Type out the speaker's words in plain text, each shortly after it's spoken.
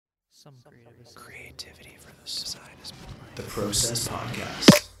Some creative Creativity for the side is the Process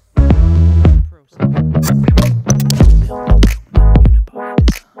Podcast.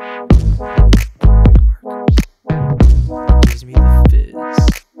 Gives me the fizz.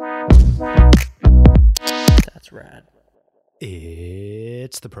 That's rad.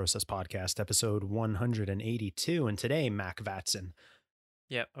 It's the Process Podcast, episode 182, and today, Mac Vatson.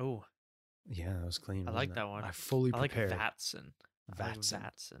 Yeah. Oh, Yeah, that was clean. I wasn't like it? that one. I fully I like prepared. Vatson. I like Vatson.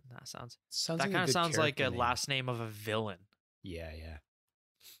 Vatson. That sounds. Sounds That like kind a of good sounds like a character name. last name of a villain. Yeah.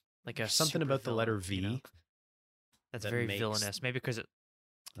 Like There's a something super about the letter villain, V. you know? That's that very makes- villainous. Maybe because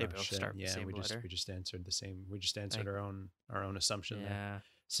they Oh, both shit. start with the Yeah, same we letter. just answered the same. We just answered Like- our own assumption there. Yeah.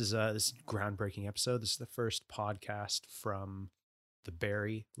 This is a groundbreaking episode. This is the first podcast from the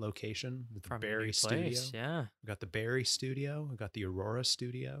Barrie location, the From Barrie your studio. place. Yeah. We've got the Barrie studio, we've got the Aurora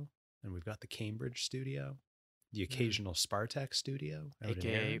studio, and we've got the Cambridge studio, the occasional Spartak studio, out in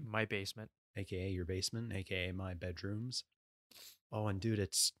AKA Erin, my basement. aka your basement, aka my bedrooms. Oh, and dude,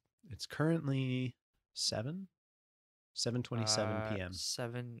 it's currently 7:27 p.m.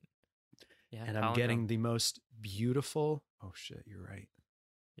 7. Yeah. and I'm getting the most beautiful. Oh shit, you're right.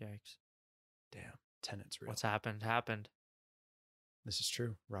 Yikes. Damn, Tenet's real. What's happened? Happened. This is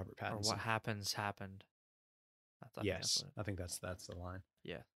true. Robert Or Pattinson. what happens? Happened. I think that's Yes, what I think that's the line.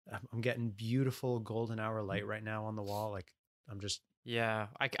 Yeah. I'm getting beautiful golden hour light right now on the wall. Like I'm just Yeah,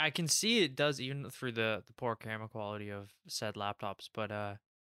 I can see it does even through the poor camera quality of said laptops, but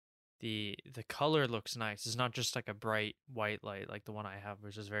the color looks nice. It's not just like a bright white light like the one I have,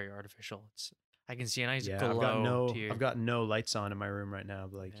 which is very artificial. I can see a nice glow. I've got no lights on in my room right now,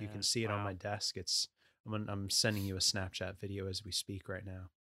 but like you Yeah, can see it on wow. my desk. I'm sending you a Snapchat video as we speak right now.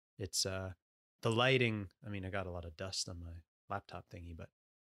 It's the lighting. I mean, I got a lot of dust on my laptop thingy, but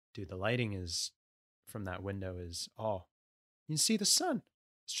dude, the lighting is from that window is you can see the sun.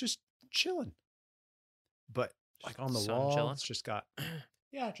 It's just chilling. But like on the sun wall, chilling? it's just got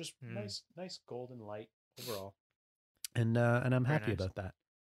just Hmm. nice golden light overall. And I'm Very happy nice. about that.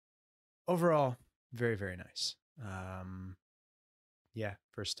 Overall, very, very nice. Yeah,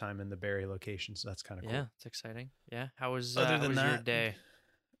 first time in the Barrie location, so that's kind of cool. Yeah, it's exciting. Yeah, how was Other how than was your that, day?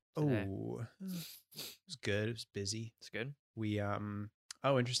 today? Oh, it was good. It was busy. It's good. We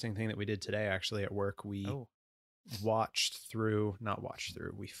interesting thing that we did today actually at work. We Oh, we flipped through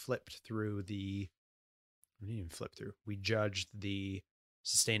we didn't even flip through. We judged the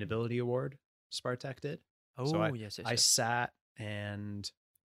sustainability award Spartak did. oh, yes, I sat and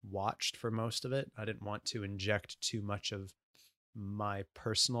watched for most of it. I didn't want to inject too much of my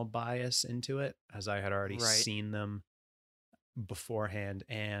personal bias into it, as I had already Right. seen them beforehand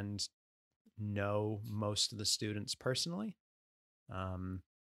and know most of the students personally. And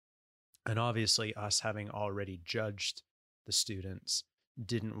obviously us having already judged the students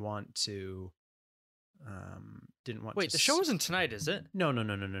didn't want to Wait, the show isn't tonight, is it? No,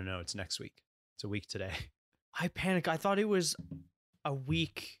 it's next week. It's a week today. I panicked. I thought it was a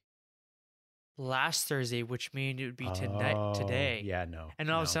week last Thursday, which means it would be tonight today. Yeah, no. And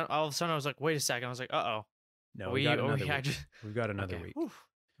all of a sudden I was like, wait a second. I was like, uh-oh. No, Are we got are another I week. just- We've got another Okay. week. Whew.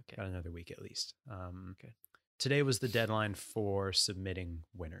 Okay. Got another week at least. Good. Today was the deadline for submitting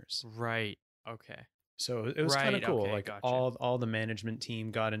winners. Right. Okay. So it was kind of Right, cool. okay, Like gotcha. all the management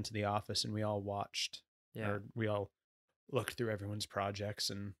team got into the office and we all watched, Yeah. or we all looked through everyone's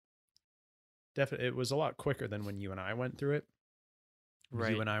projects, and definitely it was a lot quicker than when you and I went through it.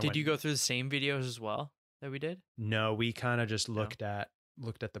 Right. You and I Did went, you go through the same videos as well that we did? No, we kind of just No? looked at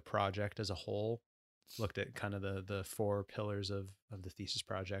the project as a whole, looked at kind of the four pillars of the thesis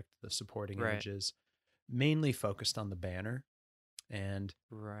project, the supporting Right. images, mainly focused on the banner. And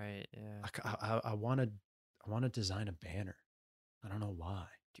Right. Yeah. I want to design a banner. I don't know why.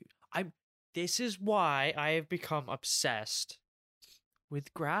 This is why I have become obsessed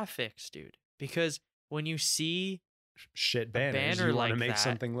with graphics, dude. Because when you see Shit banners. banner You want to like make that,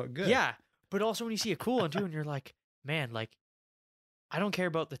 something look good. Yeah, but also when you see a cool one too, and you're like, man, like, I don't care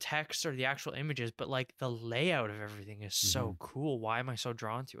about the text or the actual images, but like the layout of everything is so cool. Why am I so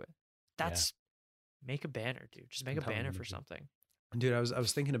drawn to it? That's make a banner, dude. Just make a Compelling banner for imagery. something. Dude, I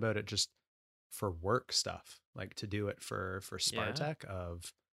was thinking about it just for work stuff, like to do it for Spartak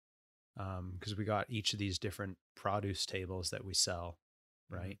of because we got each of these different produce tables that we sell,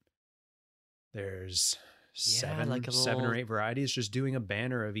 right? There's Yeah, like a seven or little- 8 varieties. Just doing a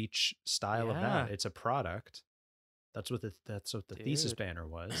banner of each style of that. Yeah. It's a product. That's what the thesis Dude. banner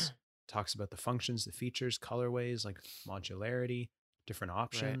was. Talks about the functions, the features, colorways, like modularity, different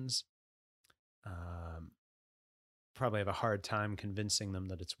options. Probably have a hard time convincing them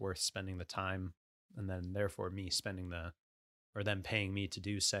that it's worth spending the time, and then therefore me spending the or them paying me to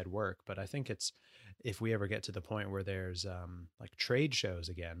do said work. But I think it's, if we ever get to the point where there's like trade shows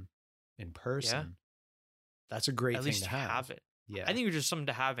again in Yeah. person, that's a great At thing least to have have. it. Yeah. I think it's just something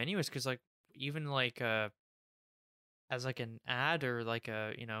to have anyways, because like even like as like an ad or like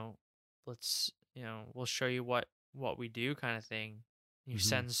a, let's, we'll show you what we do kind of thing. You Mhm.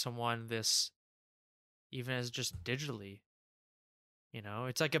 send someone this even as just digitally,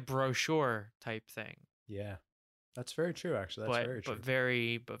 it's like a brochure type thing, Yeah. That's very true, actually. That's very true.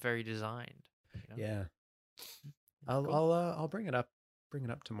 but very designed, Yeah. Cool. I'll bring it up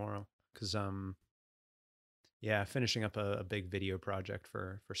tomorrow, cuz yeah, finishing up a big video project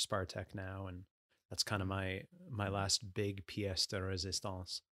for Spartech now, and that's kind of Mm, my last big pièce de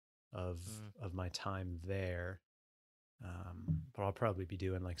résistance of mm, of my time there. But I'll probably be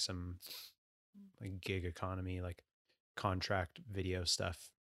doing like some like gig economy, like contract video stuff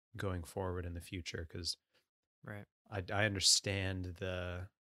going forward in the future, because right. I understand the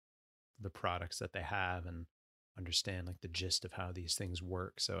products that they have and understand like the gist of how these things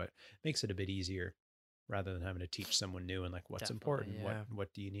work. So it makes it a bit easier rather than having to teach someone new and like what's Definitely, important, yeah.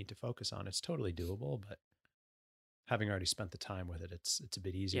 what do you need to focus on. It's totally doable, but having already spent the time with it, it's a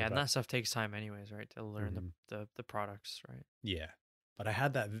bit easier. Yeah, and But that stuff takes time anyways, right? To learn mhm, the products, right? yeah, but I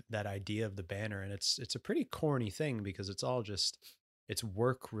had that idea of the banner, and it's a pretty corny thing because it's all just, it's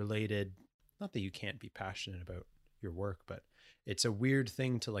work related. Not that you can't be passionate about your work, but it's a weird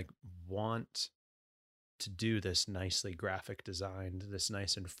thing to like want to do this nicely graphic designed, this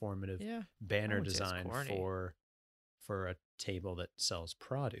nice informative Yeah. I banner would say it's design corny. for a table that sells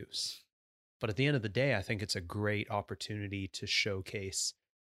produce. But at the end of the day, I think it's a great opportunity to showcase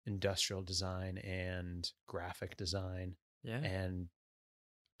industrial design and graphic design Yeah. and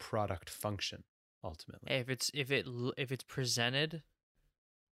product function ultimately. Hey, if it's presented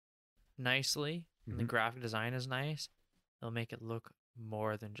nicely and the Mm-hmm. graphic design is nice, it'll make it look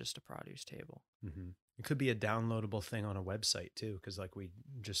more than just a produce table. Mm-hmm. It could be a downloadable thing on a website too, because like we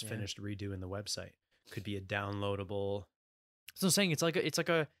just Yeah. finished redoing the website. Could be a downloadable, So I'm saying like a like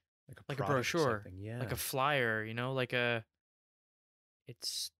a product or brochure, something. like Yeah, a flyer, like a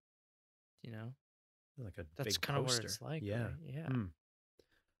it's you know, like a that's big kind of what poster. it's like, Yeah. right? Yeah. Hmm.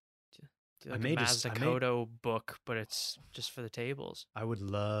 Do I like a may just, I may, Mazda book, but it's just for the tables. I would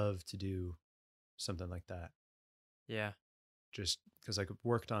love to do something like that. Yeah. Just because I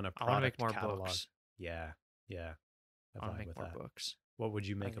worked on a I want to make product more catalog. books. Yeah. Yeah. I I want to vibe make with more that. books. What would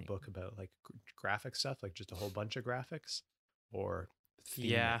you I make a think. book about? Like graphic stuff, like just a whole bunch of graphics, or theme it?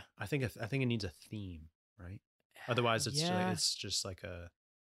 Yeah. I think it needs a theme, right? Otherwise, Yeah. it's just like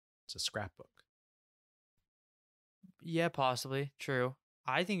it's a scrapbook. Yeah, possibly. True.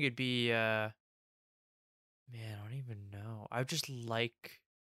 I think it'd be man, I don't even know. I just like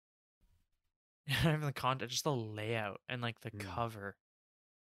not even the content, just the layout and like the Mm, cover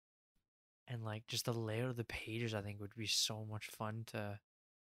and like just the layout of the pages I think would be so much fun to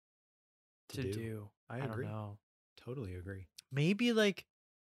to do. do. I I don't agree. know. Totally agree. Maybe like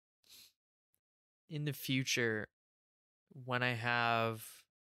in the future when I have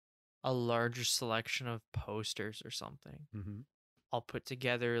a larger selection of posters or something, Mm-hmm. I'll put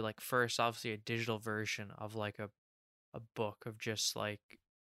together like first obviously a digital version of like a book of just like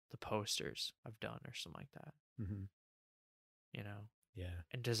the posters I've done or something like that, Mm-hmm. you know, Yeah.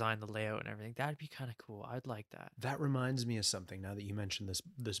 and design the layout and everything. That'd be kind of cool. I'd like that. That reminds me of something now that you mentioned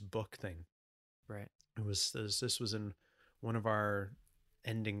this book thing. Right. It was this was in one of our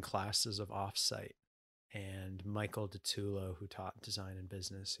ending classes of offsite, and Michael DeTulo, who taught design and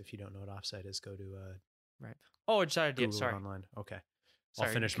business. If you don't know what offsite is, go to Right. Oh, I decided. Yeah. Google it Sorry. online. Okay, I'll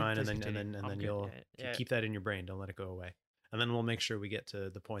Sorry. finish mine, and Please then continue. and I'm then good. you'll Yeah. Yeah. keep that in your brain. Don't let it go away. And then we'll make sure we get to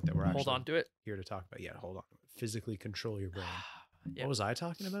the point that we're Hold actually on to it. here to talk about. Yeah, hold on. Physically control your brain. What Yep. was I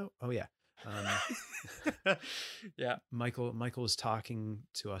talking about? Oh yeah. Yeah. Michael was talking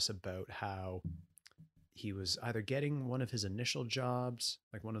to us about how he was either getting one of his initial jobs,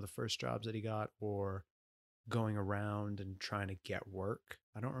 like one of the first jobs that he got, or going around and trying to get work.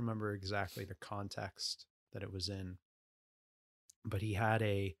 I don't remember exactly the context that it was in, but he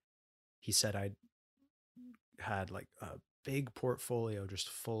said I had like a big portfolio just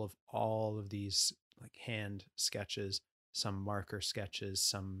full of all of these like hand sketches, some marker sketches,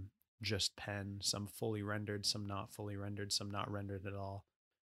 some just pen, some fully rendered, some not fully rendered, some not rendered at all.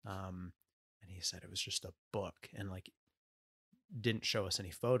 Um, and he said it was just a book, and like didn't show us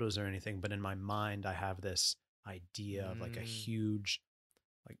any photos or anything, but in my mind I have this idea of like a Mm, huge,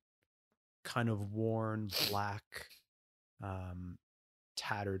 like kind of worn black, um,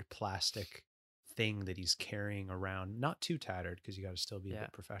 tattered plastic thing that he's carrying around. Not too tattered because you got to still be a yeah.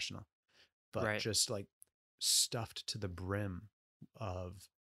 bit professional, but Right. just like stuffed to the brim of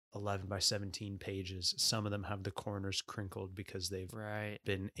 11 by 17 pages. Some of them have the corners crinkled because they've Right.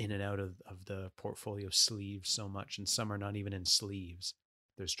 been in and out of the portfolio sleeves so much, and some are not even in sleeves.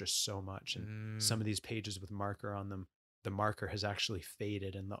 There's just so much. And some of these pages with marker on them, the marker has actually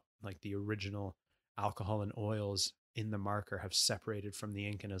faded, and the original alcohol and oils in the marker have separated from the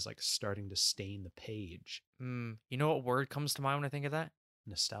ink and is like starting to stain the page. You know what word comes to mind when I think of that?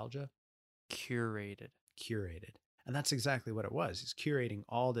 Nostalgia. Curated. Curated. And that's exactly what it was. He's curating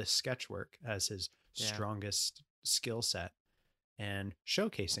all this sketch work as his strongest skill set and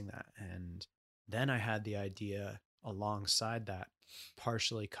showcasing that. And then I had the idea alongside that,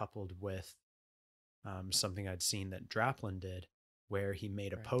 partially coupled with something I'd seen that Draplin did, where he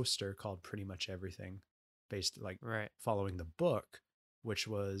made a poster called Pretty Much Everything, based following the book, which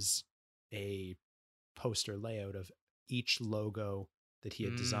was a poster layout of each logo that he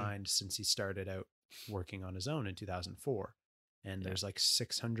had designed since he started out working on his own in 2004. And there's like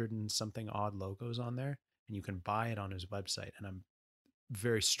 600 and something odd logos on there, and you can buy it on his website. And I'm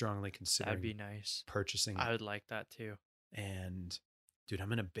very strongly considering That'd be nice. purchasing it. I would like that too. And dude,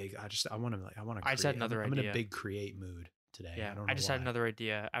 I just had another I'm in idea. a big create mood today. Yeah, I don't know I just why. had another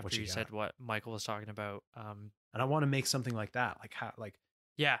idea after What you you said got? what Michael was talking about. And I want to make something like that,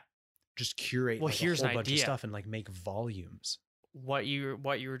 Yeah, just curate here's a an whole bunch of idea. stuff and like make volumes. What you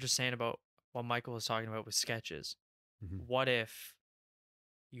were just saying about what Michael was talking about with sketches. Mhm. What if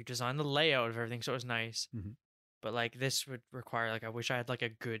you design the layout of everything so it was nice, Mhm. but like this would require I wish I had like a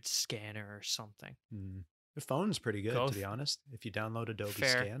good scanner or something. The phone's pretty good, to be honest. If you download Adobe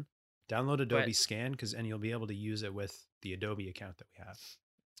Fair. Scan, Scan, and you'll be able to use it with the Adobe account that we have.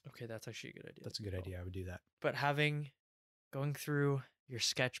 Okay, that's actually a good idea. That's a good idea. I would do that. But going through your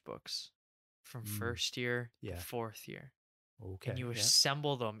sketchbooks from first year to fourth year, okay, and you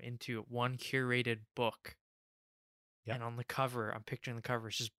assemble them into one curated book. Yep. And on the cover, I'm picturing the cover,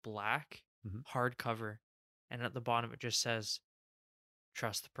 it's just black, hardcover, and at the bottom it just says,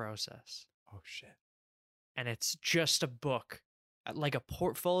 "Trust the process." Oh shit! And it's just a book, like a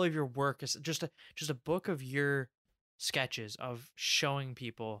portfolio of your work. It's just a book of your sketches of showing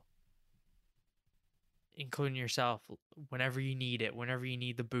people, including yourself, whenever you need it, whenever you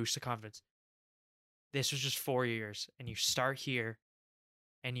need the boost of confidence. This was just 4 years, and you start here,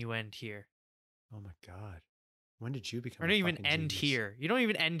 and you end here. Oh my god! When did you become? Or don't even end genius? here. You don't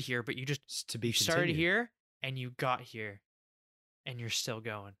even end here, but you just to be you started here, and you got here, and you're still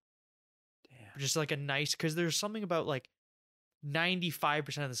going. Damn. Just like a nice, because there's something about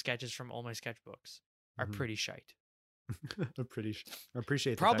 95% of the sketches from all my sketchbooks are pretty shite. I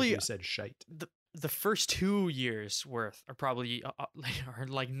appreciate the Probably fact that you said shite. The first 2 years worth are probably are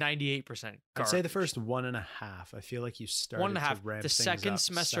like 98%. I'd say the first 1.5. I feel like you started 1.5. to ramp The things second up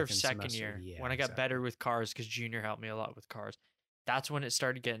semester of second year, Yeah, when I got exactly. better with cars, because Junior helped me a lot with cars. That's when it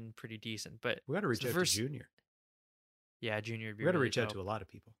started getting pretty decent. But we got to reach out to Junior. Yeah, Junior would be. We got to really reach out dope. to a lot of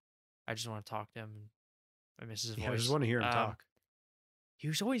people. I just want to talk to him. And I miss his voice. I just want to hear him talk. He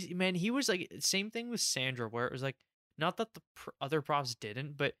was always, man, he was like, same thing with Sandra, where it was like, not that the other profs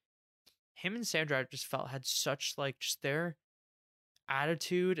didn't, but him and Sandra, I just felt had such just their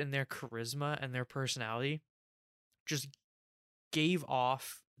attitude and their charisma and their personality just gave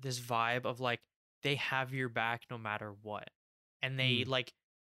off this vibe of they have your back no matter what. And they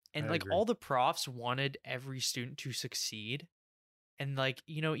all the profs wanted every student to succeed. And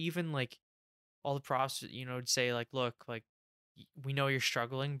even all the profs, would say look, we know you're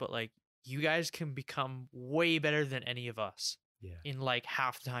struggling, but you guys can become way better than any of us. Yeah. In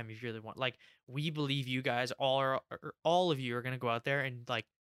half the time if you really want. We believe you guys all of you are going to go out there and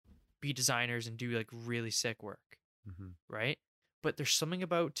be designers and do really sick work. Right? But there's something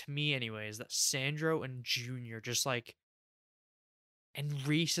about, to me anyways, that Sandro and Junior just and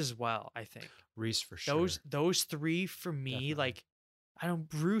Reese as well, I think. Reese for sure. Those three for me, Definitely. I don't,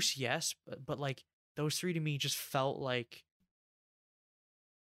 Bruce, yes, but those three to me just felt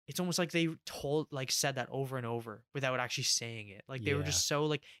it's almost like they said that over and over without actually saying it. They were just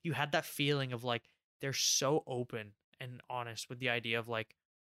so you had that feeling of they're so open and honest with the idea of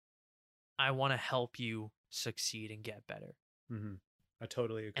I want to help you succeed and get better. I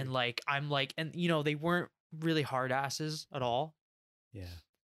totally agree. And and they weren't really hard asses at all. Yeah.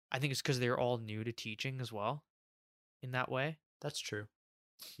 I think it's because they're all new to teaching as well in that way. That's true.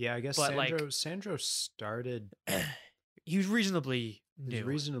 Yeah, I guess But, Sandro started He was reasonably new. It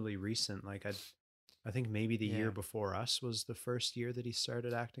was reasonably recent. I think maybe the year before us was the first year that he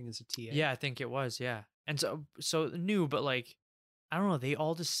started acting as a TA. Yeah, I think it was. Yeah, and so new, but I don't know. They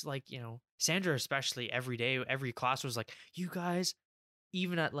all just Sandra especially every day, every class was you guys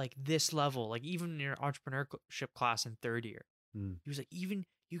even at like this level, like even in your entrepreneurship class in third year, Mm. he was like, even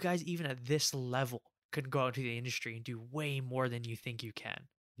you guys, even at this level, could go out to the industry and do way more than you think you can.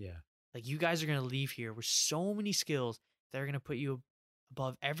 Yeah. Like you guys are gonna leave here with so many skills that are gonna put you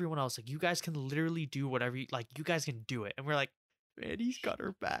above everyone else. Like you guys can literally do whatever you like. You guys can do it. And we're like, man, he's got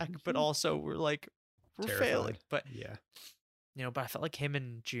our back. But also we're like, we're failing. Terrified. But Yeah. but I felt like him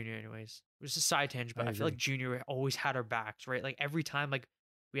and Junior, anyways. It was a side tangent, but I I feel like agree. Junior always had our backs, right? Like every time, like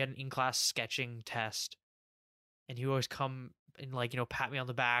we had an in-class sketching test, and he would always come and like pat me on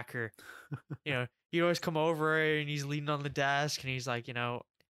the back, or he'd always come over and he's leaning on the desk, and he's like, he So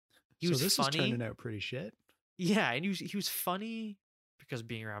was this funny. is turning out pretty shit. Yeah, and he was funny because of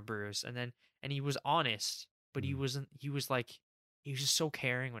being around Bruce, and he was honest, but he Mm. wasn't. He was just so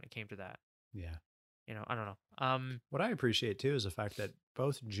caring when it came to that. Yeah. I don't know. What I appreciate too is the fact that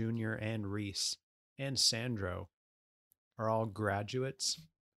both Junior and Reese and Sandro are all graduates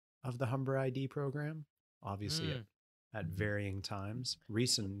of the Humber ID program, obviously at varying times.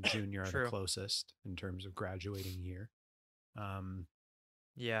 Reese and Junior are the True. closest in terms of graduating year.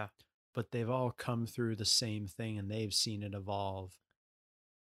 Yeah. But they've all come through the same thing and they've seen it evolve.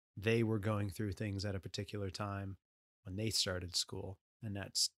 They were going through things at a particular time when they started school, and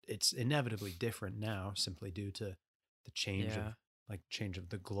it's inevitably different now simply due to the change of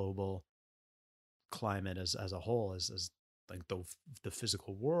the global climate as a whole, as like the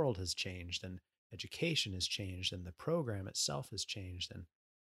physical world has changed and education has changed and the program itself has changed,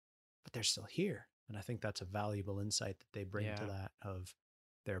 but they're still here. And I think that's a valuable insight that they bring to that of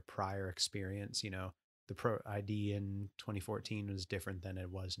their prior experience. The Pro ID in 2014 was different than it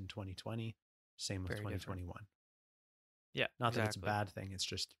was in 2020. Same with Very 2021. different. Yeah. Not that it's a bad thing. It's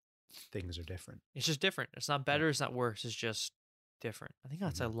just things are different. It's just different. It's not better. It's not worse. It's just different. I think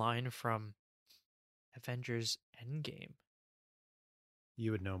that's a line from Avengers Endgame.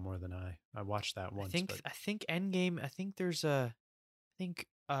 You would know more than I. I watched that once. I think Endgame. I think there's a. I think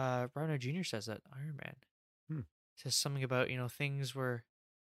Robert Jr. says that Iron Man says something about things were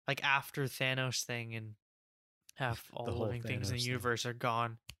like after Thanos thing and half all the living things in the universe are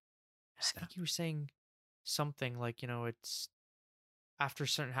gone. I think he was saying something like it's after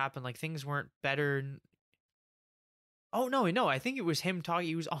certain happened, like things weren't better. Oh no, I think it was him talking.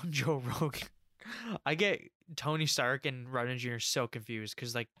 He was on Joe Rogan. I get Tony Stark and Robert Jr. so confused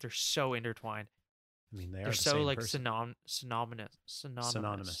because like they're so intertwined. I mean, they're the so same like person. synonymous.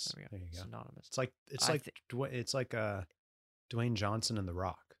 There you go. Synonymous. It's like Dwayne Johnson and The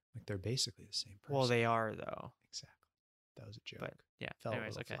Rock. Like they're basically the same person. Well, they are though. Exactly. That was a joke. But yeah. Fell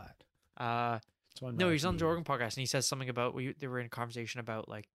anyways, a little okay. flat. No, he's on the Joe Rogan podcast and he says something about they were in a conversation about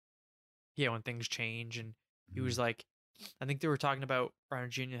like, when things change, and he was like, I think they were talking about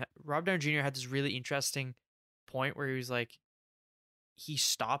Rob Downey Jr. had this really interesting point where he was like, he's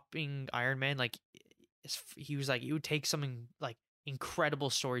stopping Iron Man. Like, he was like, it would take something like incredible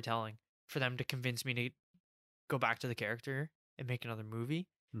storytelling for them to convince me to go back to the character and make another movie.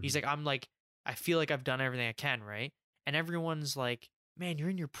 He's like, I feel like I've done everything I can, right? And everyone's like, man, you're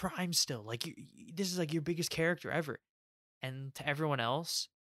in your prime still. Like, this is like your biggest character ever. And to everyone else,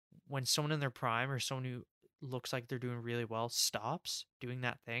 when someone in their prime or someone who looks like they're doing really well stops doing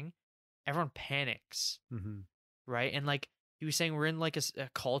that thing, everyone panics, right? And like he was saying, we're in like a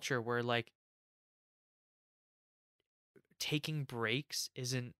culture where like taking breaks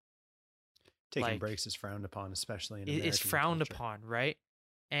isn't breaks is frowned upon, especially in American it's frowned culture. upon, right?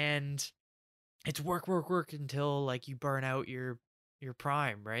 And it's work until like you burn out your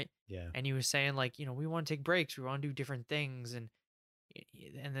prime, right? Yeah. And he was saying like, we want to take breaks, we want to do different things, and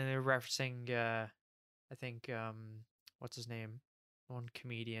then they're referencing I think what's his name? One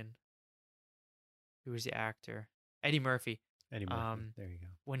comedian who was the actor, Eddie Murphy. There you go.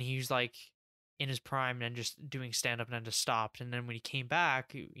 When he was like in his prime and just doing stand up and then just stopped, and then when he came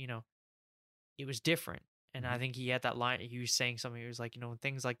back, it was different. And I think he had that line. He was saying something. He was like, when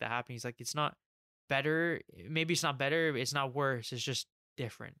things like that happen, he's like, it's not better. Maybe it's not better. It's not worse. It's just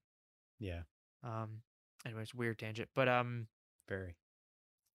different. Yeah. Anyways, weird tangent, but very.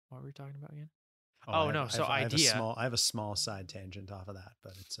 What were we talking about again? I have a small side tangent off of that,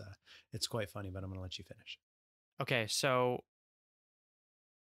 but it's quite funny. But I'm gonna let you finish. Okay, so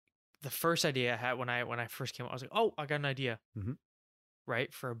the first idea I had when I first came out, I was like, oh, I got an idea,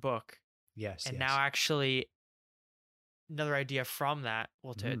 right, for a book. Yes. And now actually another idea from that,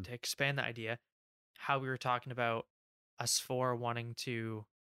 well, to expand that idea, how we were talking about us four wanting to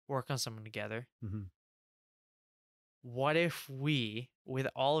work on something together. What if we, with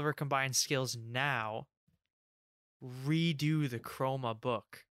all of our combined skills now, redo the Chroma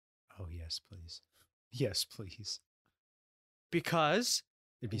book? Oh, yes, please. Yes, please. because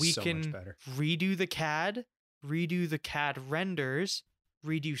It'd be we so can much better. redo the CAD renders,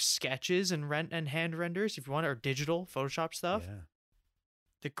 redo sketches and hand renders if you want, or digital Photoshop stuff. Yeah.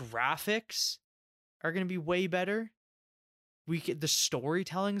 The graphics are going to be way better. The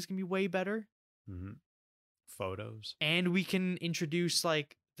storytelling is going to be way better. Mm-hmm. Photos. And we can introduce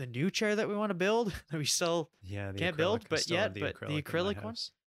like the new chair that we want to build that we still can't build, but the acrylic one.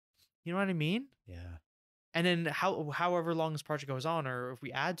 You know what I mean? Yeah. And then however long this project goes on, or if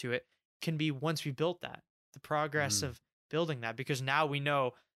we add to it, can be once we built that, the progress of building that, because now we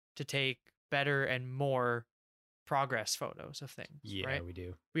know to take better and more progress photos of things. Yeah, right? we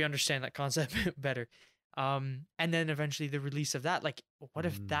do. We understand that concept better. And then eventually the release of that, like, what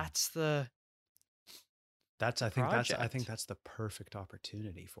if that's the I think project? that's the perfect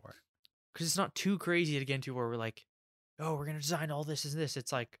opportunity for it. Because it's not too crazy to get into where we're like, oh, we're gonna design all this and this.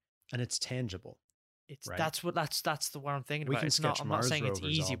 It's like, and it's tangible. It's right? that's the one I'm thinking We about. can It's sketch not. I'm Mars not saying it's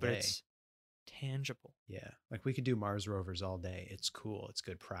rovers easy, all but day. it's tangible. Yeah, like we could do Mars rovers all day. It's cool. It's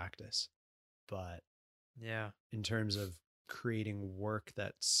good practice. But yeah, in terms of creating work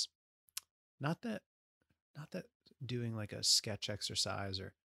that's not that doing like a sketch exercise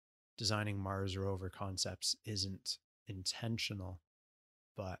or designing Mars rover concepts isn't intentional,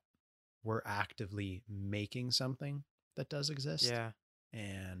 but we're actively making something that does exist. Yeah.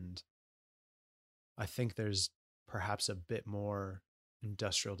 And I think there's perhaps a bit more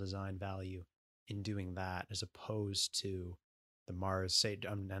industrial design value in doing that as opposed to the Mars,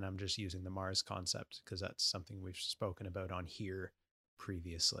 and I'm just using the Mars concept because that's something we've spoken about on here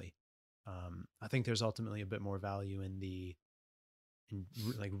previously. I think there's ultimately a bit more value in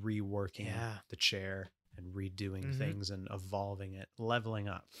like reworking the chair and redoing things and evolving it. Leveling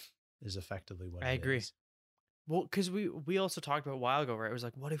up is effectively what I agree. is. Well, because we also talked about a while ago, right? It was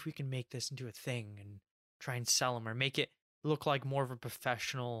like, what if we can make this into a thing and try and sell them, or make it look like more of a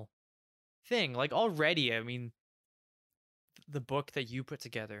professional thing? Like already, I mean, the book that you put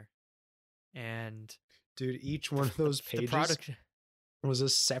together, and dude, each one of those pages was a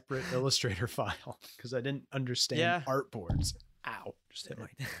separate Illustrator file because I didn't understand artboards. Ow, just hit my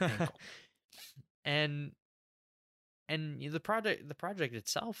ankle. And the project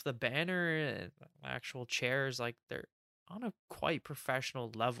itself, the banner, actual chairs, like they're on a quite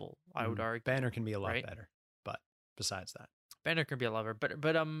professional level, I would argue. Banner can be a lot better, but besides that, banner can be a lover,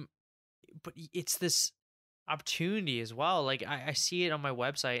 but it's this opportunity as well. Like I see it on my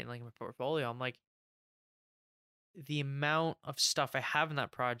website and like my portfolio. I'm like, the amount of stuff I have in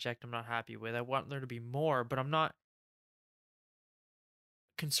that project, I'm not happy with. I want there to be more, but I'm not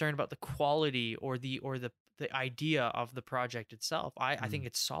concerned about the quality or the idea of the project itself. I think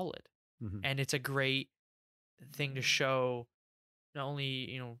it's solid, and it's a great thing to show not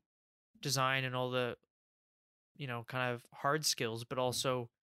only design and all the kind of hard skills, but also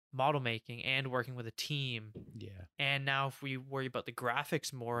model making and working with a team. Yeah. And now if we worry about the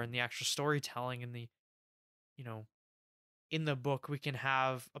graphics more and the actual storytelling and the in the book, we can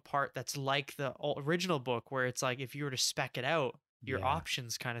have a part that's like the original book, where it's like if you were to spec it out, your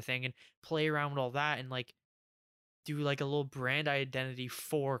options kind of thing, and play around with all that, and like do like a little brand identity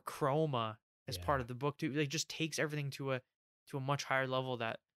for Chroma as part of the book too. It just takes everything to a much higher level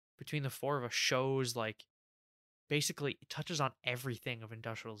that between the four of us shows like basically it touches on everything of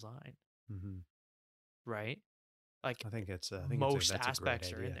industrial design. Right? Like I think most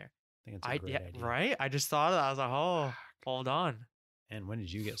aspects are in there. I think it's a great idea. Right? I just thought of that. I was like, oh, hold on. And when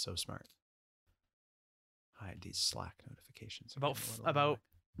did you get so smart? Hide these Slack notifications. About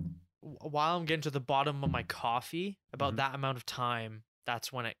while I'm getting to the bottom of my coffee, about that amount of time,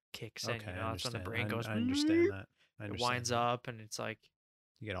 that's when it kicks in. That's when the brain goes. I understand that. It winds up, and it's like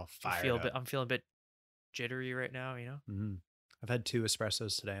you get all fired up. I'm feeling a bit jittery right now. I've had 2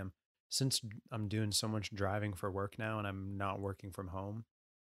 espressos today. Since I'm doing so much driving for work now, and I'm not working from home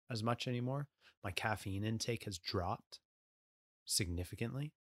as much anymore, my caffeine intake has dropped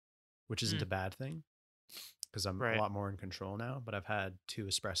significantly, which isn't a bad thing because I'm a lot more in control now. But I've had 2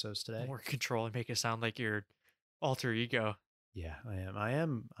 espressos today. More control and make it sound like your alter ego. Yeah, I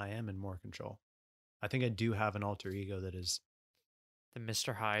am in more control. I think I do have an alter ego that is the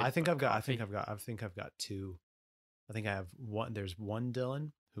Mr. Hyde. I think I've got 2. I think I have one. There's one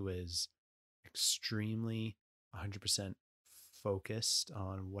Dylan who is extremely 100% focused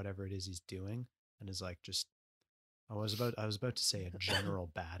on whatever it is he's doing, and is like just. I was about to say a general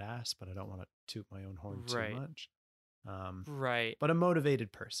badass, but I don't want to toot my own horn too much. But a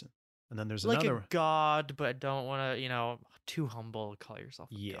motivated person. And then there's like another a god, but don't want to, too humble to call yourself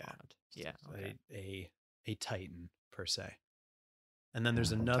a god. Yeah, okay. A titan per se. And then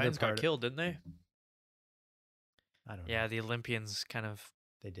there's another Titans part. got killed, didn't they? I don't know. Yeah, the Olympians kind of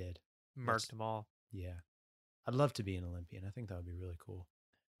They did. murked them all. Yeah. I'd love to be an Olympian. I think that would be really cool.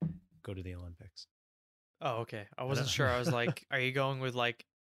 Go to the Olympics. Oh, okay. I I wasn't don't- sure. I was like, are you going with like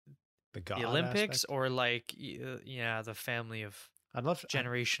the God the Olympics aspect? or like yeah, the family of I'd love to.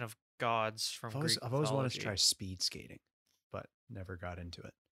 generation of gods from Greek I've always wanted to mythology? try speed skating, but never got into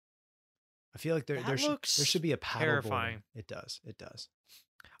it. I feel like That there looks should be a paddle terrifying. It does. It does.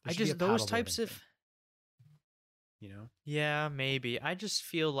 I There should be a just those paddle types boarding of thing, you know? yeah, maybe. I just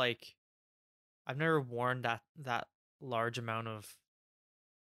feel like I've never worn that large amount of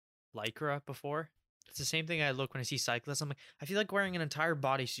lycra before. It's the same thing I look when I see cyclists. I'm like, I feel like wearing an entire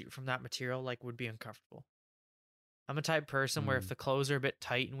bodysuit from that material like would be uncomfortable. I'm a type person where if Mm. the clothes are a bit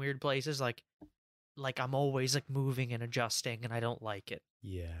tight in weird places, like I'm always like moving and adjusting, and I don't like it.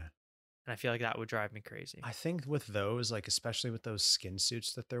 Yeah. And I feel like that would drive me crazy. I think with those, like especially with those skin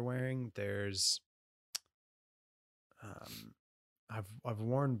suits that they're wearing, there's um I've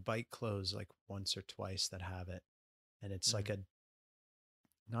worn bike clothes like once or twice that have it. And it's like a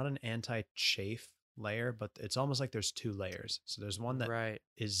not an anti-chafe layer, but it's almost like there's two layers. So there's one that Right.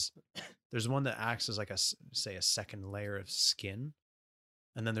 is there's one that acts as like say a second layer of skin,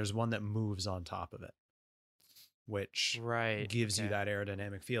 and then there's one that moves on top of it, which Right. gives you okay. that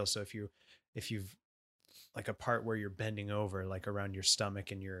aerodynamic feel. So if you've like a part where you're bending over, like around your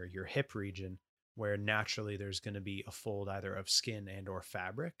stomach and your hip region, where naturally there's going to be a fold either of skin and or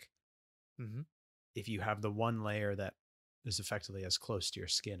fabric. Mhm. If you have the one layer that is effectively as close to your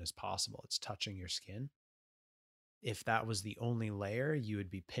skin as possible, it's touching your skin. If that was the only layer, you would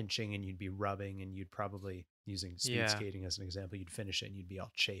be pinching and you'd be rubbing, and you'd probably, using speed Yeah. skating as an example, you'd finish it and you'd be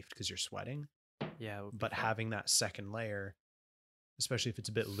all chafed because you're sweating. Yeah. it would be But fun. having that second layer, especially if it's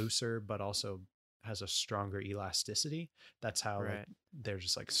a bit looser, but also has a stronger elasticity, that's how like, Right. they're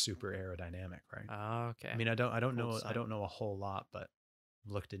just like super aerodynamic, right? Oh, okay. I mean, I don't Cool know, I design. don't know a whole lot, but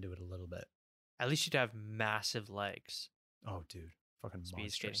I've looked into it a little bit. At least you'd have massive legs. Oh, dude, fucking Speed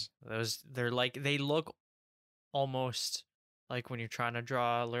monstrous. skating. They're like they look almost like when you're trying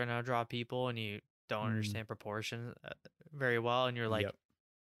to learn how to draw people, and you don't Mm. understand proportions very well, and you're like Yep.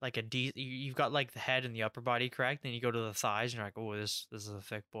 like you've got like the head and the upper body correct, then you go to the thighs, and you're like, oh, this is a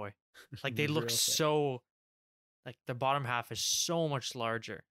thick boy. Like they look Real thick. so like the bottom half is so much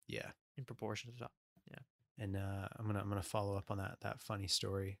larger Yeah. in proportion to the top. And I'm gonna follow up on that funny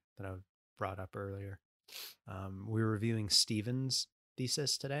story that I brought up earlier. We were reviewing Steven's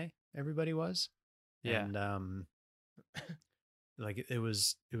thesis today. Everybody was, Yeah. and like it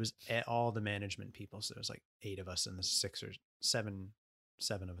was all the management people. So there was like 8 of us in the 6 or 7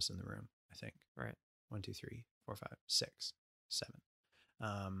 of us in the room. I think. Right. 1, 2, 3, 4, 5, 6, 7.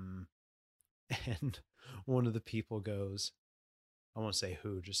 And one of the people goes, I won't say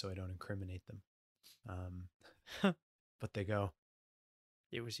who, just so I don't incriminate them. But they go,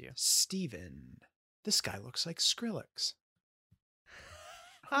 It was you. Steven, this guy looks like Skrillex.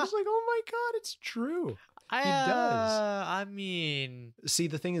 I was like, oh my God, it's true. He does. I mean, See,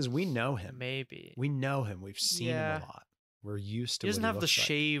 the thing is, we know him. maybe. We know him. We've seen Yeah. him a lot. We're used to He doesn't what have the looks like.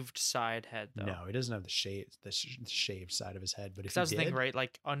 shaved side head though. No, he doesn't have the shaved side of his head. But if Because he that's the did, thing, right?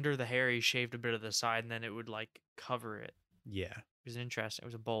 Like under the hair, he shaved a bit of the side, and then it would like cover it. yeah. It was interesting. It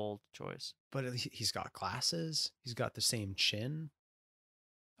was a bold choice. But he's got glasses. He's got the same chin.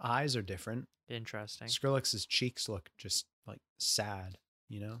 Eyes are different. Interesting. Skrillex's cheeks look just like sad,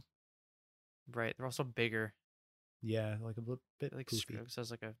 you know? Right. They're also bigger. Yeah, like a bit Like poofy. Skrillex has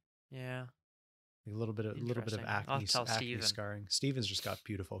like a yeah. Like a little bit of Interesting. I'll acne, tell acne Steven. scarring. Steven's just got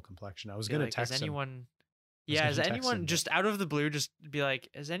beautiful complexion. I was Be gonna like, text has him. anyone? was Yeah, gonna has text anyone him, but- just out of the blue just be like,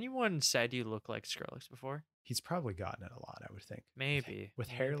 has anyone said you look like Skrillex before? He's probably gotten it a lot, I would think. Maybe with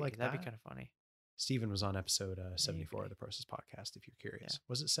hair like that'd that? be kind of funny. Steven was on episode 74 of Maybe. the Process Podcast, if you're curious.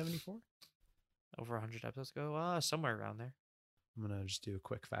 Was it 74? Over 100 episodes ago, somewhere around there. I'm gonna just do a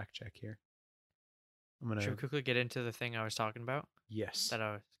quick fact check here. I'm Should we gonna quickly get into the thing I was talking about? yes. That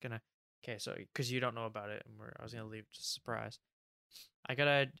I was gonna. Okay, so because you don't know about it, and I was gonna leave it just a surprise. I got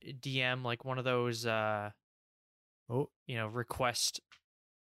a DM like one of those, Oh, request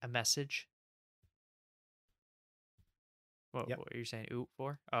a message. What Yep. are you saying? Oop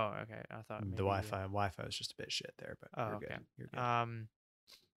for? Oh, okay. I thought maybe, the Wi-Fi was just a bit shit there, but Oh, you're okay. good. You're good.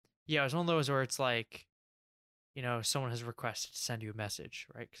 Yeah, it was one of those where it's like, someone has requested to send you a message,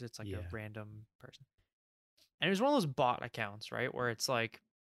 right? Because it's like Yeah. a random person, and it was one of those bot accounts, right? Where it's like,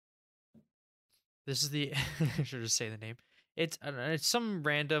 this is the I should just say the name. It's I don't know, it's some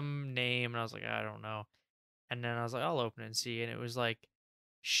random name, and I was like, I don't know, and then I was like, I'll open it and see, and it was like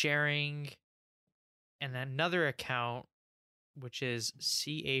sharing, and another account, which is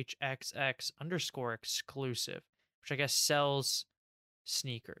CHXX_exclusive. which I guess sells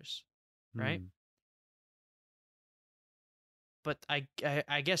sneakers, right? Mm. But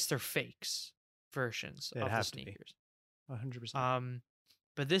I guess they're fakes versions It'd of the have to be. sneakers. 100%.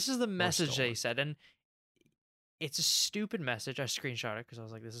 But this is the message they stolen. said, and it's a stupid message. I screenshot it because I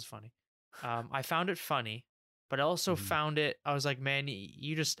was like, this is funny. I found it funny, but I also Mhm. found it, I was like, man,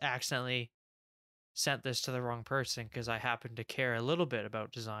 you just accidentally sent this to the wrong person because I happen to care a little bit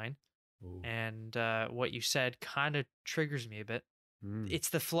about design. Ooh. And what you said kind of triggers me a bit. Mm. It's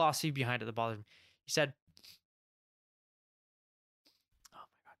the philosophy behind it that bothers me. You said, oh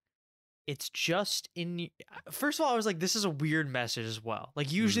my God, it's just in. First of all, I was like, this is a weird message as well.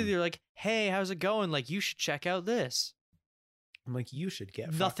 Like, usually they're like, hey, how's it going? Like, you should check out this. I'm like, you should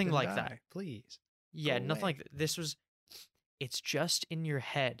get Nothing fucked and like die, that. please. Yeah, Go nothing away. like that. This was, it's just in your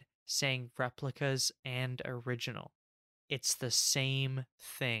head saying replicas and original. It's the same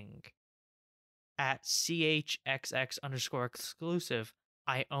thing. At CHXX_exclusive,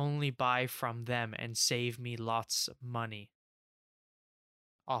 I only buy from them and save me lots of money.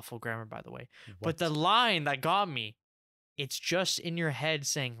 Awful grammar, by the way. But the What? line that got me, it's just in your head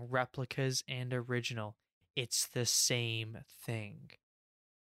saying replicas and original. It's the same thing.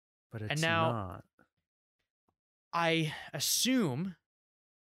 But And it's now not. I assume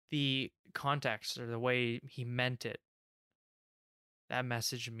the context or the way he meant it, that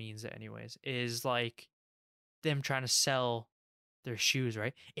message means it anyways, is like them trying to sell their shoes,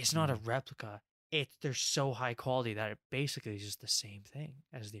 right? It's not a replica. They're so high quality that it basically is just the same thing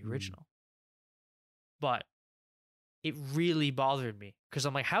as the original. But it really bothered me because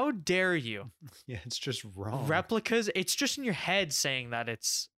I'm like, how dare you? Yeah, it's just wrong. Replicas, it's just in your head saying that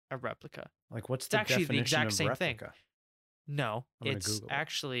it's a replica. Like, what's It's the actually the definition exact of same thing. replica? No, I'm gonna it's Google it.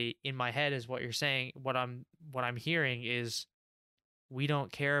 actually in my head is what you're saying. What I'm hearing is we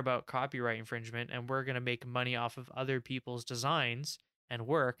don't care about copyright infringement and we're going to make money off of other people's designs and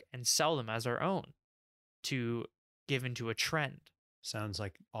work and sell them as our own to give into a trend. Sounds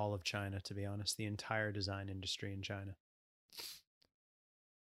like all of China, to be honest. The entire design industry in China.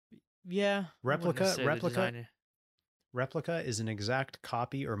 Yeah. Replica is an exact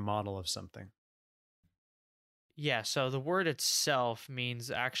copy or model of something. Yeah, so the word itself means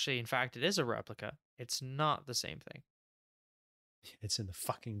actually, in fact, it is a replica. It's not the same thing. It's in the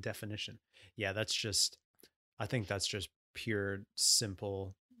fucking definition. Yeah, I think that's just pure,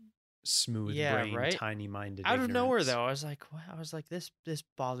 simple, smooth brain, right? tiny minded. Out of nowhere, though, I was like, this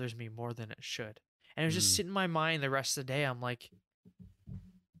bothers me more than it should. And it was just sitting in my mind the rest of the day. I'm like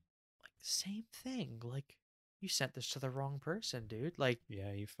same thing. Like, you sent this to the wrong person, dude. Like,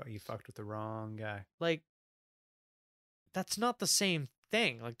 yeah, you fucked with the wrong guy. Like, that's not the same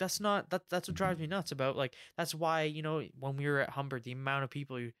thing. Like, that's what drives me nuts about. Like, that's why, you know, when we were at Humbert, the amount of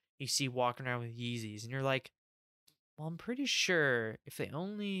people you see walking around with Yeezys, and you're like, well, I'm pretty sure if they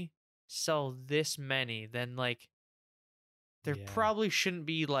only sell this many, then like there probably shouldn't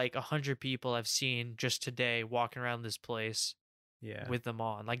be like 100 people I've seen just today walking around this place with them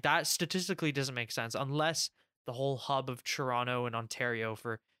on. Like, that statistically doesn't make sense unless the whole hub of Toronto and Ontario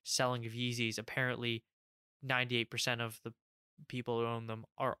for selling of Yeezys, apparently 98% of the people who own them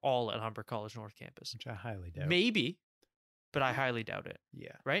are all at Humber College North Campus. Which I highly doubt. Maybe, but I highly doubt it.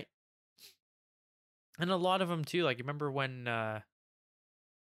 Yeah. Right? And a lot of them too. Like, remember when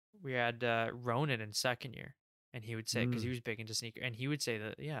we had Ronan in second year, and he would say, because he was big into sneaker, and he would say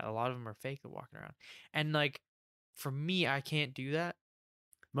that, yeah, a lot of them are fake that walking around. And like, for me, I can't do that.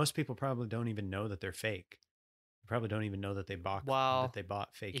 Most people probably don't even know that they're fake. They probably don't even know that they bought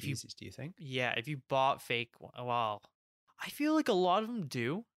fake Yeezys. Do you think? Yeah, if you bought fake, well, I feel like a lot of them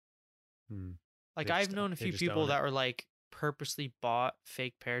do. Like, I've known a few people that were like purposely bought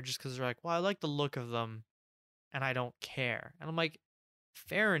fake pair just because they're like, well, I like the look of them and I don't care. And I'm like,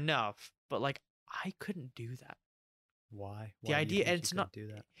 fair enough, but like, I couldn't do that. Why? The idea, and it's not do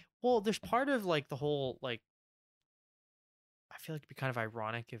that. Well, there's part of like the whole, like, I feel like it'd be kind of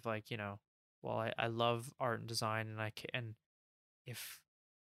ironic if, like, you know, well, I love art and design, and if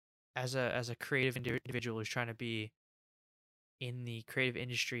as a creative individual who's trying to be in the creative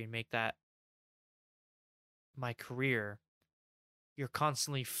industry and make that my career, you're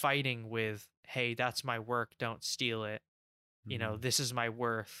constantly fighting with, hey, that's my work, don't steal it. You know, this is my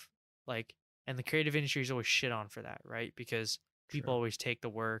worth. Like, and the creative industry is always shit on for that, right? Because people always take the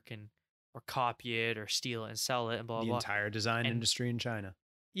work or copy it or steal it and sell it and blah, blah, blah. The entire design industry in China.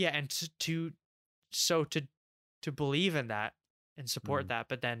 Yeah, and to believe in that and support that,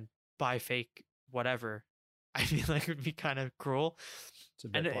 but then buy fake whatever, I feel like it would be kind of cruel. It's a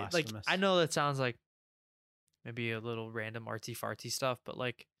bit blasphemous. Like, I know that sounds like maybe a little random artsy fartsy stuff, but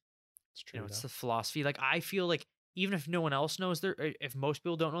like, it's true, you know, it's the philosophy. Like, I feel like even if no one else knows if most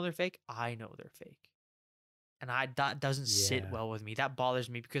people don't know they're fake, I know they're fake. And that doesn't sit Yeah. well with me. That bothers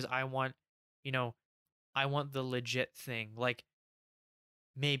me because I want, you know, I want the legit thing. Like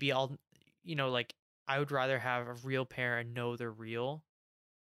maybe I'll, like I would rather have a real pair and know they're real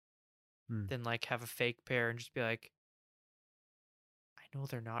Hmm. than like have a fake pair and just be like, I know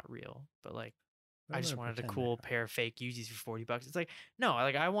they're not real, but like But I I'm just gonna wanted a pretend they cool are. pair of fake Yeezys for $40. It's like, no,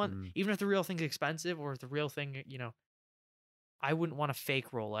 like I want, Hmm. even if the real thing's expensive or if the real thing, I wouldn't want a fake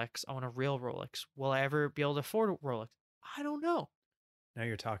Rolex. I want a real Rolex. Will I ever be able to afford a Rolex? I don't know. Now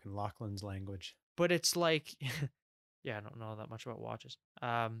you're talking Lachlan's language. But it's like, yeah, I don't know that much about watches.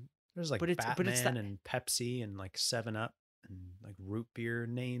 There's like But it's that. Batman and Pepsi and like 7 Up and like root beer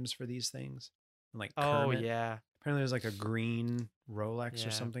names for these things. And like Oh Kermit. yeah, Apparently there's like a green Rolex or yeah.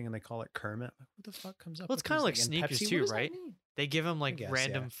 something and they call it Kermit. Like, what the fuck comes up Well, it's with kind of these like things? And sneakers Pepsi, what too, does that right? mean? They give them I like guess,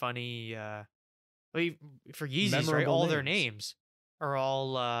 random yeah. funny, well, for Yeezys, right? Memorable All their names. names are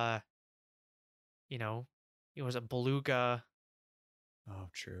all, it was a Beluga. Oh,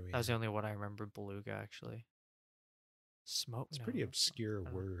 true. That was Yeah. the only one I remember. Beluga, actually. Smoke. It's a No, pretty not smoke. obscure I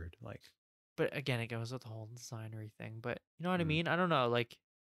don't know. word. Like, But again, it goes with the whole designery thing. But you know what I mm, mean? I don't know. Like,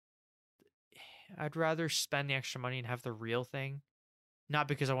 I'd rather spend the extra money and have the real thing. Not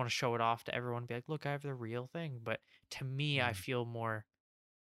because I want to show it off to everyone, be like, look, I have the real thing. But to me, I mm. feel more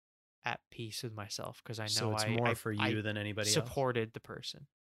at peace with myself because I So know it's I more I, for I you than anybody else. supported the person.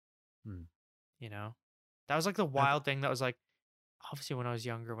 Hmm. You know, that was like the I th- wild thing. That was like obviously when I was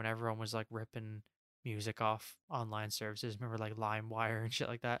younger, when everyone was like ripping music off online services. Remember like LimeWire and shit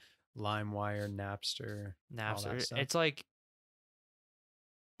like that. LimeWire, Napster, all that Napster. stuff. It's like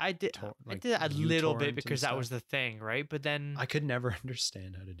I did I Like did a little bit uTorrent and because that was stuff. the thing, right? But then I could never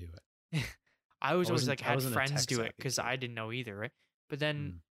understand how to do it. I was always wasn't like I had wasn't a friends tech do it savvy because kid. I didn't know either, right? But then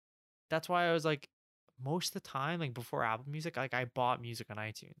Mm. that's why I was like most of the time, like before Apple Music, like I bought music on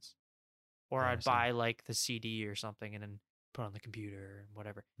iTunes. Or Oh, I I'd see. buy like the CD or something and then put it on the computer and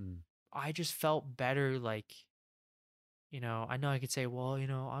whatever. Mm. I just felt better like, I know I could say, well,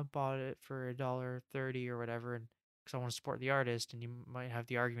 I bought it for $1.30 or whatever, and because I want to support the artist, and you might have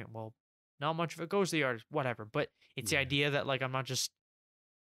the argument, well, not much of it goes to the artist, whatever. But it's the Yeah. idea that like I'm not just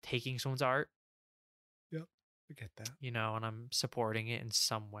taking someone's art, Yep. I get that. and I'm supporting it in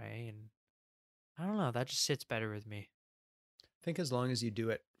some way, and I don't know, that just sits better with me. I think as long as you do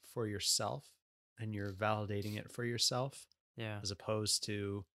it for yourself and you're validating it for yourself, Yeah. as opposed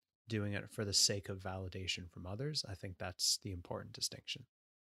to doing it for the sake of validation from others, I think that's the important distinction.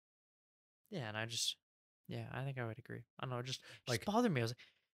 Yeah, and I think I would agree. I don't know, it just Like, bothered me. I was like,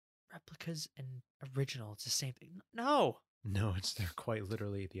 replicas and original, it's the same thing. No. no, they're quite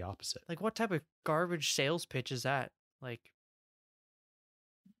literally the opposite. Like what type of garbage sales pitch is that? Like,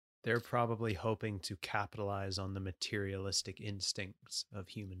 They're probably hoping to capitalize on the materialistic instincts of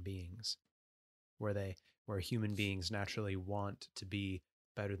human beings, where human beings naturally want to be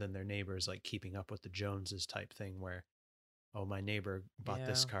better than their neighbors, like keeping up with the Joneses type thing, where, oh, my neighbor bought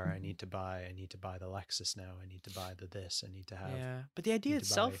this Yeah. car, I need to buy the Lexus now, I need to buy the this, I need to have. yeah. But the idea need to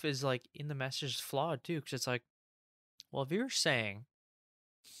itself buy. is like in the message is flawed too, because it's like, well, if you're saying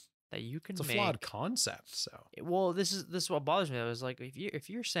that you can It's a make flawed concept. So well, this is what bothers me though, is like if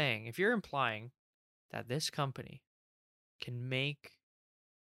you're implying that this company can make,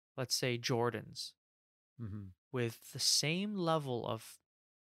 let's say, Jordans with the same level of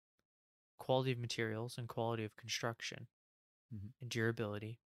quality of materials and quality of construction and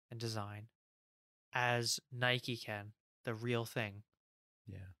durability and design as Nike can, the real thing.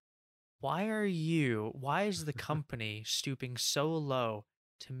 yeah, Why is the company stooping so low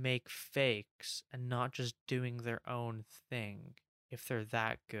to make fakes and not just doing their own thing if they're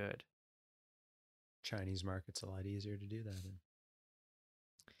that good? Chinese market's a lot easier to do that in.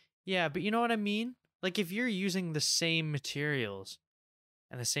 Yeah, but you know what I mean? Like if you're using the same materials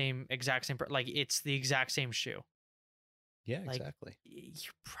and the exact same, like it's the exact same shoe. Yeah, Like, exactly.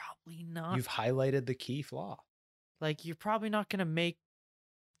 You're probably not. You've highlighted the key flaw. Like you're probably not gonna make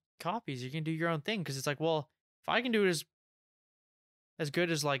copies. You can do your own thing because it's like, well, if I can do it as good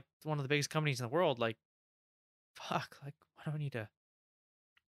as like one of the biggest companies in the world, like, fuck, like, why do I need to?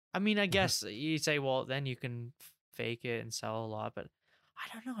 I mean, I guess you'd say, well, then you can fake it and sell a lot, but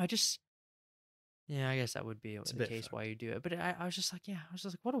I don't know. Yeah, I guess that would be the case why you do it. But I was just like,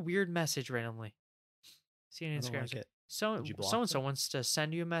 what a weird message randomly. See on I don't Instagram, like it. so Did you block and so them? wants to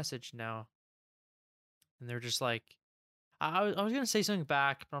send you a message now, and they're just like, I was gonna say something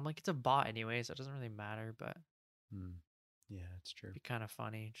back, but I'm like, it's a bot anyway, so it doesn't really matter. But yeah, it's true. it'd be kind of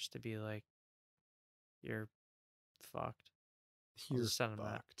funny just to be like, you're fucked. You're just send them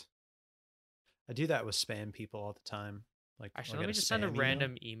that. fucked. I do that with spam people all the time. Like, Actually, I'll let get me a just send a spam email,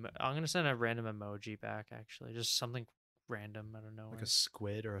 random email. I'm gonna send a random emoji back. Actually, just something random. I don't know. like a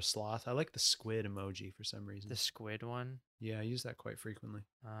squid or a sloth. I like the squid emoji for some reason. The squid one. Yeah, I use that quite frequently.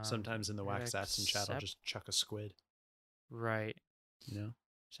 Um, Sometimes in the hit Wax That's in chat, I'll accept. just chuck a squid. Right. You know?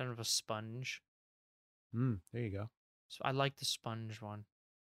 Send of a sponge. There you go. So I like the sponge one.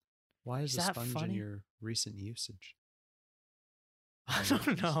 Why is the that sponge in funny? your recent usage? I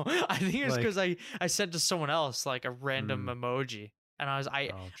don't know. I think it's Like- because I sent to someone else like a random emoji, and I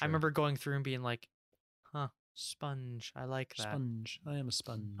Oh, I remember going through and being like, "Huh, sponge. I like that." Sponge. I am a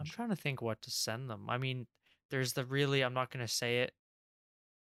sponge. I'm trying to think what to send them. I mean, there's the really, I'm not gonna say it,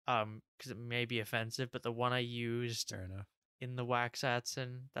 because it may be offensive, but the one I used Fair enough. in the Wax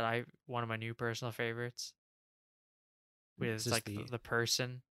Atson one of my new personal favorites, Is with this like the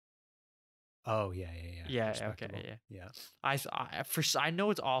person. Oh yeah. Yeah, okay, Respectable. yeah. Yeah. I know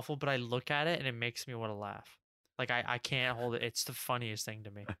it's awful, but I look at it and it makes me want to laugh. Like I can't hold it. It's the funniest thing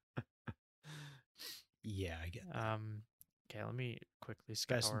to me. Yeah, I get that. Okay, let me quickly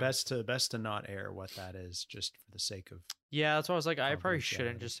scour. Best to not air what that is, just for the sake of. Yeah, that's why I was like, I probably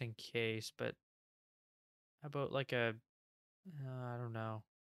shouldn't, confidentiality. just in case. But how about like I don't know,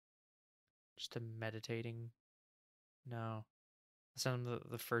 just a meditating. No, send them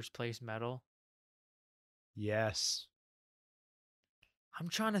the first place medal. Yes. I'm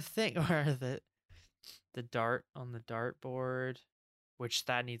trying to think where the dart on the dartboard, which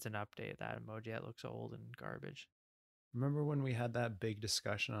that needs an update. That emoji, that looks old and garbage. Remember when we had that big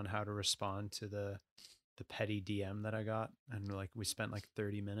discussion on how to respond to the petty DM that I got, and like we spent like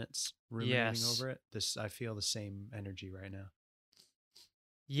 30 minutes ruminating over it? I feel the same energy right now.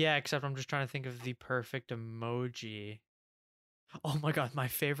 Yeah, except I'm just trying to think of the perfect emoji. Oh my god, my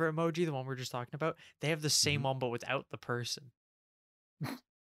favorite emoji, the one we are just talking about, they have the same one but without the person.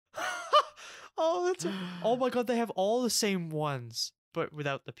 Oh my god, they have all the same ones but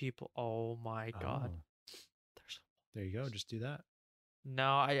without the people. Oh my god. Oh. There you go. Just do that. No,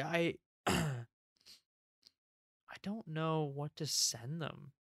 I I don't know what to send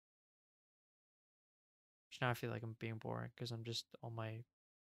them. Now I feel like I'm being boring because I'm just, all my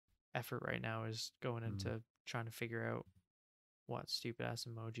effort right now is going into trying to figure out what stupid ass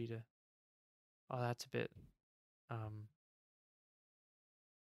emoji to. Oh, that's a bit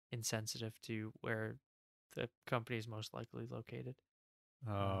insensitive to where the company is most likely located.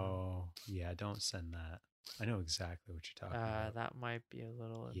 Oh, yeah, don't send that. I know exactly what you're talking about. That might be a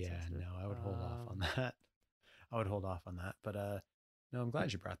little insensitive. Yeah, no, I would hold off on that. I would hold off on that. But no, I'm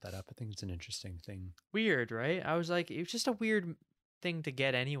glad you brought that up. I think it's an interesting thing. Weird, right? I was like, it was just a weird thing to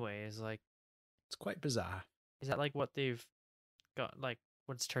get anyway. Is like, it's quite bizarre. Is that like what they've got, like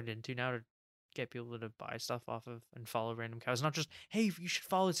what's turned into now, to get people to buy stuff off of and follow random accounts? Not just, hey, you should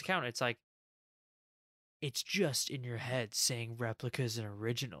follow this account. It's like, it's just in your head saying replicas and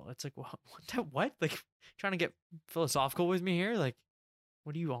original. It's like, what? Like, trying to get philosophical with me here? Like,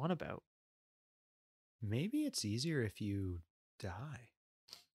 what are you on about? Maybe it's easier if you die.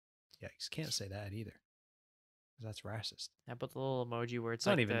 Yikes, can't say that either. That's racist. Yeah, but the little emoji where it's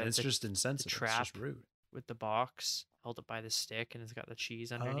not like even, it's just insensitive. Trap it's just rude. With the box held up by the stick and it's got the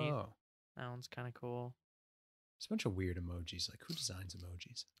cheese underneath. Oh. That one's kind of cool. It's a bunch of weird emojis. Like, who designs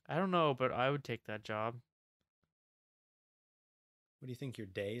emojis? I don't know, but I would take that job. What do you think your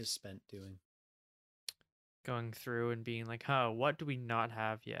day is spent doing? Going through and being like, what do we not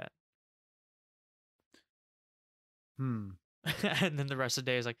have yet? And then the rest of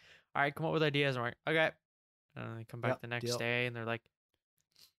the day is like, all right, come up with ideas. I'm like, okay. And then they come back the next day and they're like,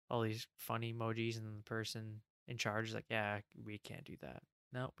 all these funny emojis, and the person in charge is like, yeah, we can't do that.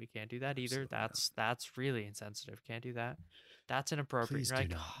 No, we can't do that either. That's really insensitive. Can't do that. That's inappropriate. Please You're like,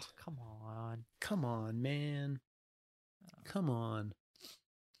 do not. oh, come on. Come on, man. Come on.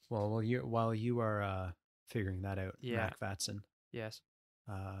 Well, while you are figuring that out, Mac Vatson. Yes.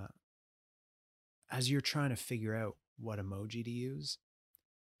 As you're trying to figure out what emoji to use,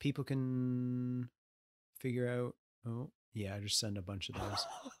 people can figure out. Oh, yeah, just send a bunch of those.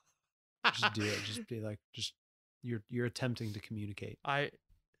 Just do it. Just be like, you're attempting to communicate.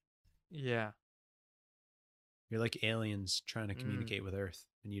 Yeah. You're like aliens trying to communicate with Earth,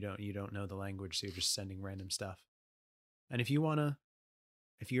 and you don't know the language, so you're just sending random stuff. And if you're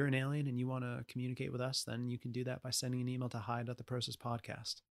an alien and you want to communicate with us, then you can do that by sending an email to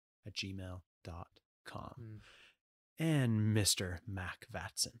hi.theprocesspodcast@gmail.com. And Mr. Mac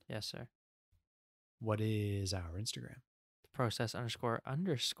Vatson. Yes, sir. What is our Instagram?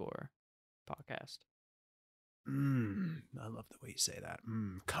 Process__podcast. I love the way you say that.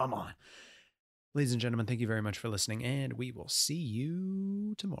 Come on. Ladies and gentlemen, thank you very much for listening, and we will see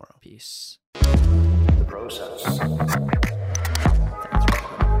you tomorrow. Peace. The process. The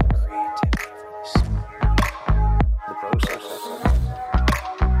process.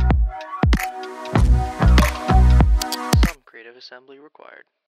 Some creative assembly required.